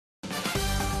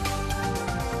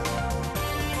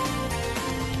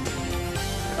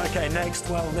OK, next,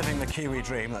 well, living the Kiwi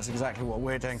dream. That's exactly what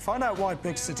we're doing. Find out why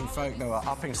big city folk, though, are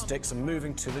upping sticks and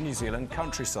moving to the New Zealand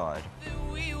countryside.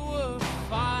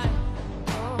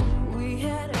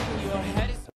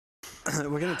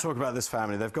 We're going to talk about this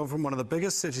family. They've gone from one of the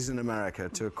biggest cities in America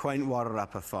to a quaint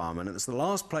Wairarapa farm, and it's the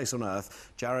last place on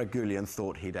earth Jared Gulian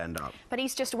thought he'd end up. But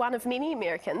he's just one of many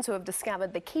Americans who have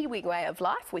discovered the Kiwi way of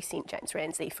life. We sent James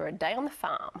Ramsey for a day on the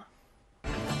farm.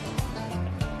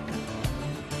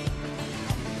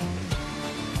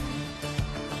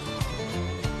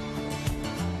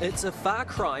 It's a far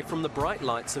cry from the bright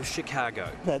lights of Chicago.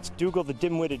 That's Dougal, the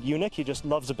dim-witted eunuch. He just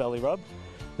loves a belly rub.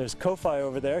 There's Kofi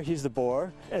over there, he's the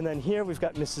boar. And then here we've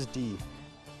got Mrs. D.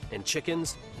 And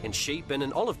chickens, and sheep, and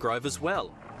an olive grove as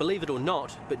well. Believe it or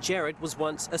not, but Jared was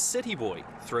once a city boy,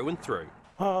 through and through.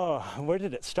 Oh, where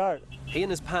did it start? He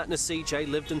and his partner CJ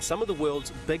lived in some of the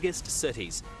world's biggest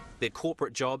cities. Their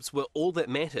corporate jobs were all that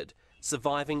mattered,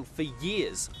 surviving for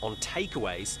years on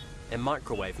takeaways and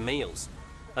microwave meals.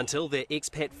 Until their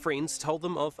expat friends told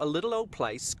them of a little old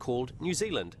place called New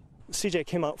Zealand. CJ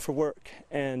came out for work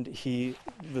and he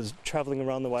was traveling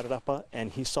around the Wairarapa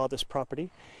and he saw this property.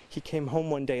 He came home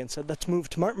one day and said, "Let's move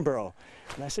to Martinborough."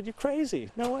 And I said, "You're crazy,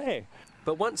 no way."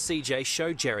 But once CJ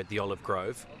showed Jared the olive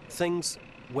grove, things,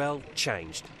 well,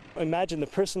 changed. Imagine the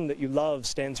person that you love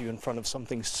stands you in front of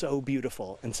something so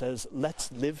beautiful and says, "Let's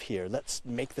live here, let's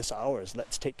make this ours,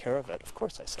 let's take care of it." Of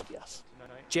course I said yes.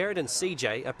 Jared and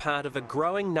CJ are part of a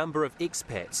growing number of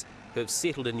expats who have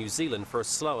settled in New Zealand for a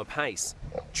slower pace,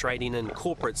 trading in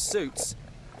corporate suits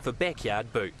for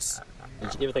backyard boots.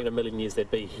 Did you ever think in a million years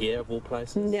they'd be here, of all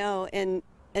places? No, and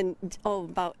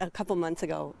about a couple months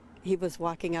ago, he was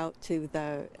walking out to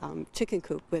the chicken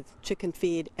coop with chicken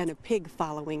feed and a pig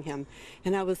following him.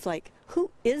 And I was like, who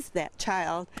is that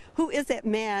child? Who is that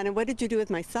man? And what did you do with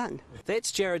my son? That's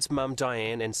Jared's mum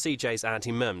Diane and CJ's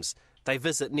auntie Mims. They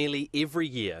visit nearly every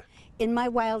year. In my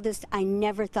wildest, I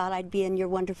never thought I'd be in your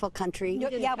wonderful country.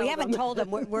 Yeah, we haven't told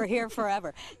them we're here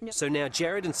forever. No. So now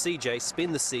Jared and CJ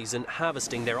spend the season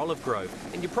harvesting their olive grove.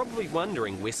 And you're probably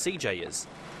wondering where CJ is.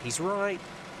 He's right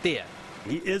there.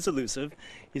 He is elusive.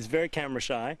 He's very camera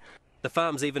shy. The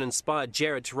farm's even inspired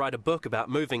Jared to write a book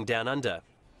about moving down under.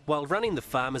 While running the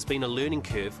farm has been a learning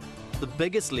curve, the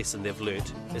biggest lesson they've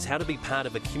learnt is how to be part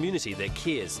of a community that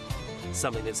cares,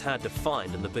 something that's hard to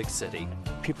find in the big city.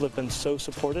 People have been so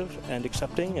supportive and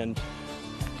accepting, and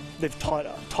they've taught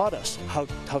us how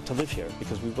to live here,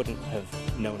 because we wouldn't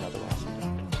have known otherwise.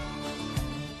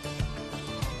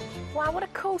 Wow, what a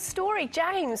cool story.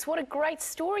 James, what a great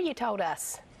story you told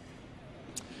us.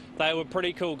 They were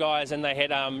pretty cool guys, and they had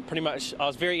pretty much, I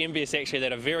was very envious actually, they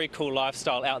had a very cool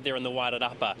lifestyle out there in the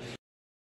Wairarapa.